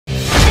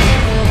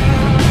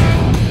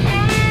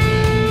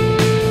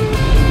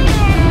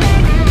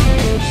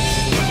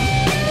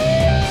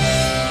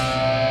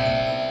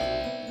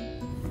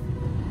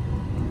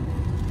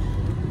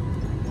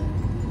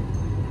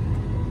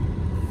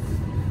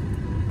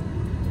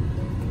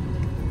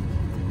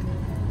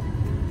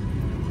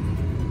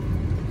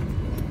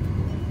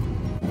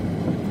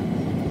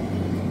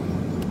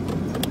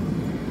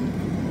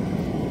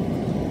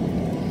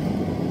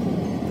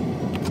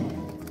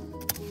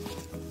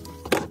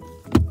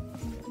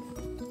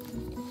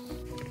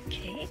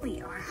We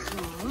are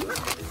home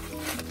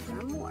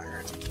from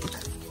work.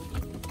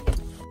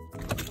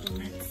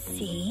 Let's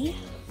see.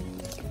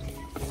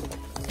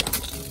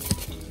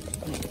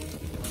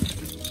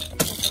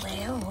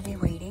 Leia will be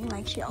waiting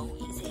like she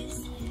always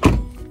is.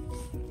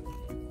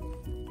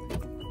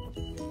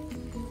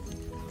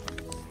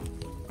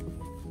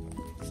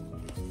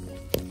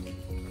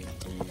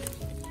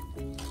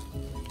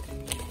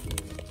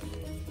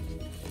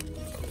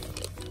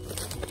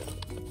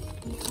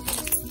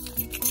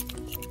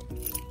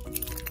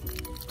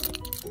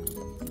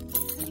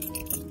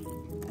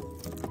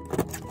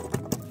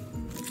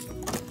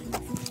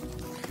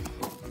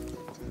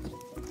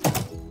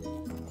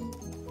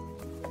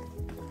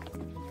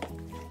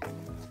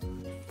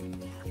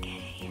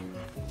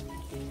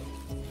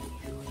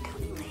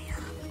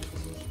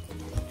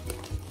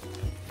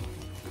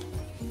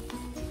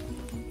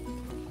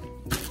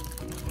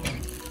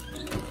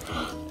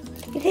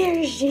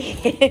 There she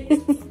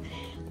is,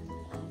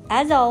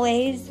 as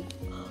always,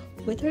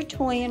 with her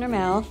toy in her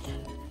mouth.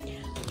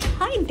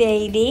 Hi,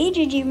 baby.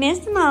 Did you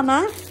miss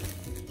Mama?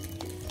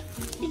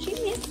 Did you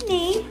miss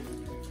me?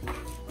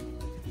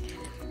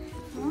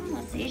 Oh,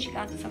 let's see. She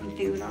got some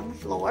food on the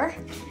floor.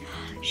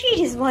 She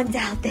just wants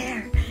out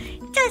there,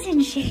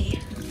 doesn't she?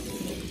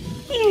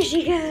 Here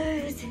she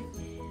goes.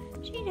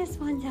 She just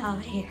wants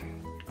out here.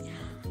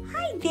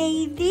 Hi,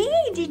 baby.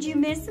 Did you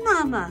miss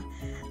Mama?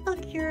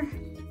 Look, your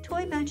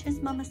toy matches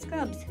Mama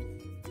Scrubs.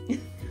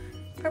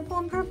 Purple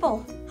and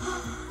purple.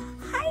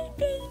 Hi,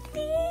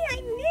 baby.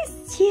 I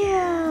missed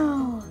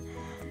you.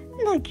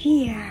 Look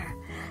here.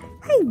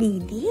 Hi,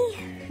 baby.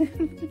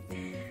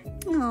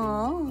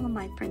 Oh,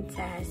 my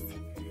princess.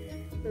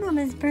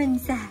 Mama's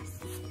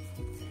princess.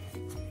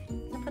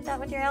 You put that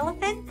with your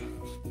elephant?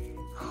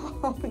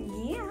 Oh,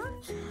 yeah.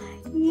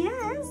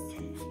 Yes.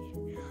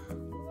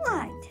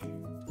 What?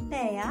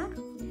 Leia?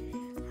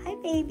 Hi,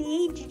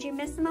 baby. Did you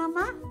miss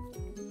Mama?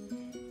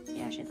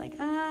 Yeah, she's like,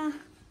 I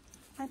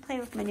play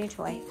with my new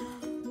toy.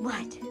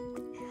 What?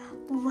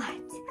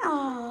 What?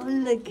 Oh,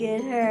 look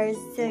at her,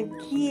 so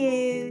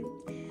cute.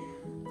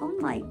 Oh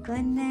my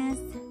goodness.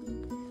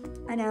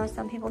 I know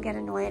some people get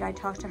annoyed I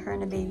talk to her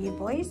in a baby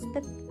voice,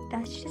 but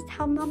that's just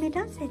how Mommy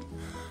does it.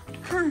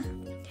 Huh?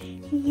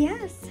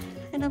 Yes,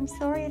 and I'm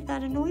sorry if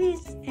that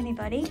annoys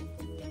anybody.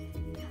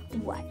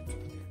 What?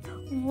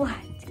 What?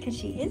 Because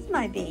she is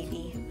my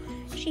baby.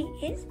 She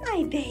is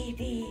my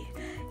baby.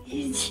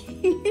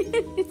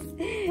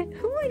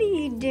 What are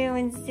you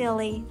doing,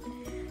 silly?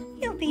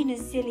 You're being a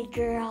silly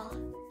girl.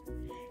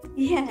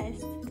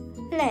 Yes.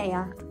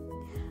 Leia,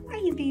 are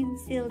you being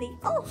silly?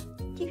 Oh,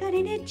 you got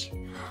an itch?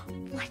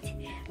 What?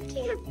 Do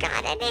you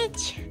got an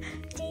itch?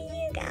 Do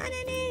you got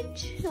an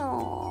itch?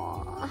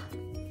 Aww.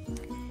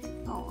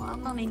 Oh,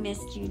 Mommy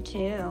missed you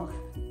too.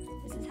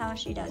 This is how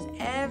she does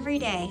every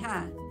day,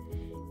 huh?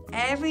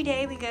 Every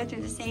day we go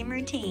through the same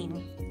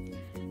routine.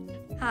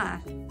 Huh?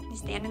 You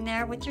standing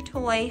there with your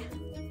toy.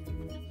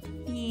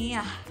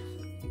 Yeah.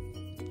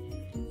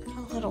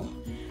 Little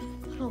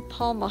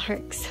paw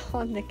marks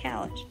on the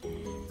couch.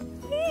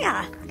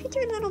 Yeah, look at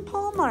your little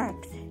paw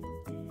marks.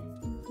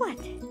 What?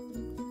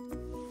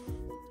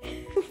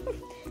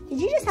 Did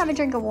you just have a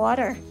drink of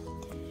water?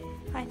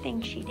 I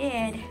think she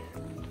did.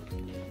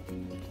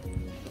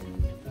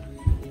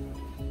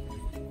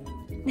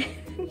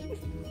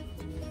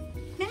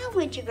 Now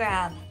what'd you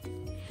grab?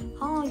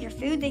 Oh, your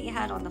food that you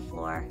had on the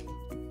floor.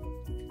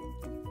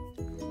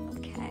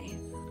 Okay.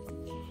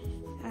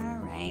 All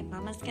right,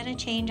 Mama's gonna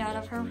change out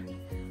of her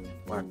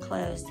work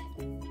clothes.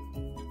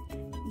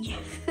 Yeah.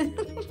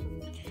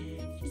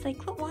 She's like,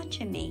 quit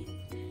watching me.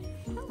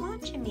 Quit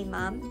watching me,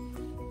 Mom.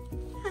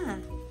 Huh.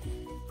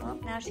 Well,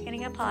 now she's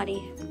getting a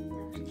potty.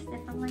 She's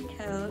sniffing my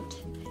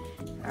coat.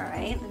 All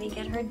right, let me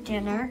get her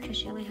dinner because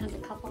she only has a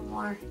couple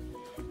more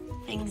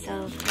things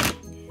of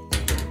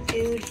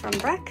food from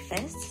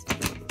breakfast.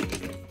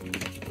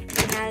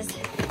 She has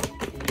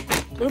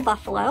Blue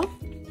Buffalo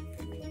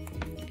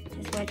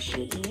is what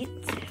she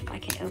eats. If I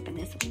can open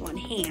this with one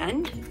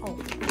hand. Oh.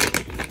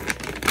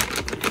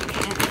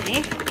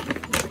 Okay.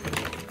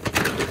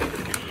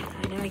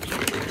 I know I can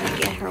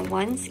get her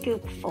one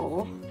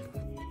scoopful.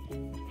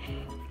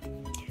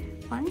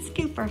 One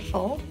scooper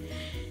full.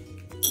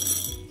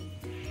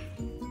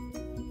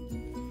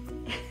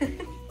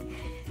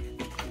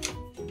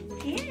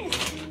 Yes,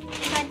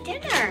 got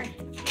dinner.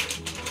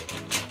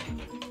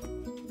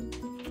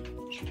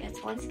 She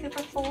gets one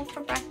scooper full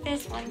for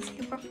breakfast, one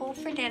scooper full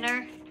for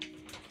dinner,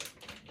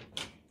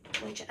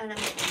 which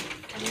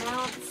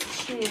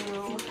amounts to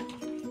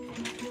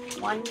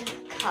 1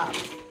 cup,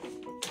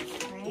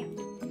 right?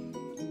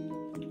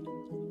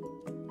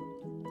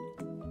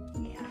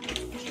 Yeah,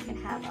 she can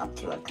have up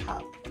to a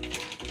cup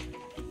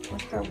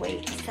with her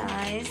weight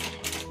size.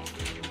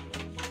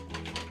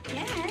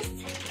 Yes.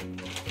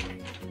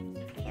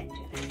 Can't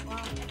do this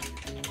well.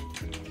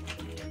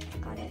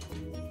 Got it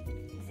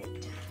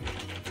zipped.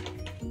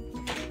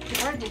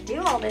 It's hard to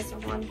do all this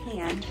with one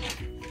hand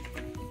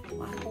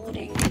while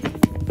holding.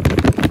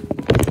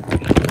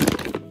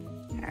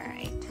 All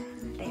right,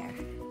 there.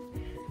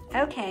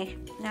 Okay,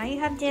 now you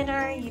have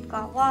dinner, you've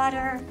got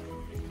water.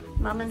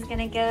 Mama's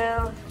gonna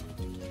go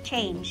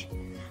change.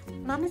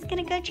 Mama's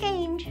gonna go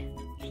change.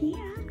 Yeah.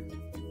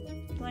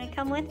 You wanna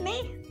come with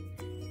me?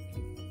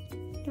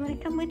 You wanna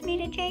come with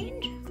me to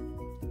change?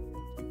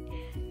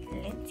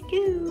 Let's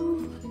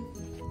go.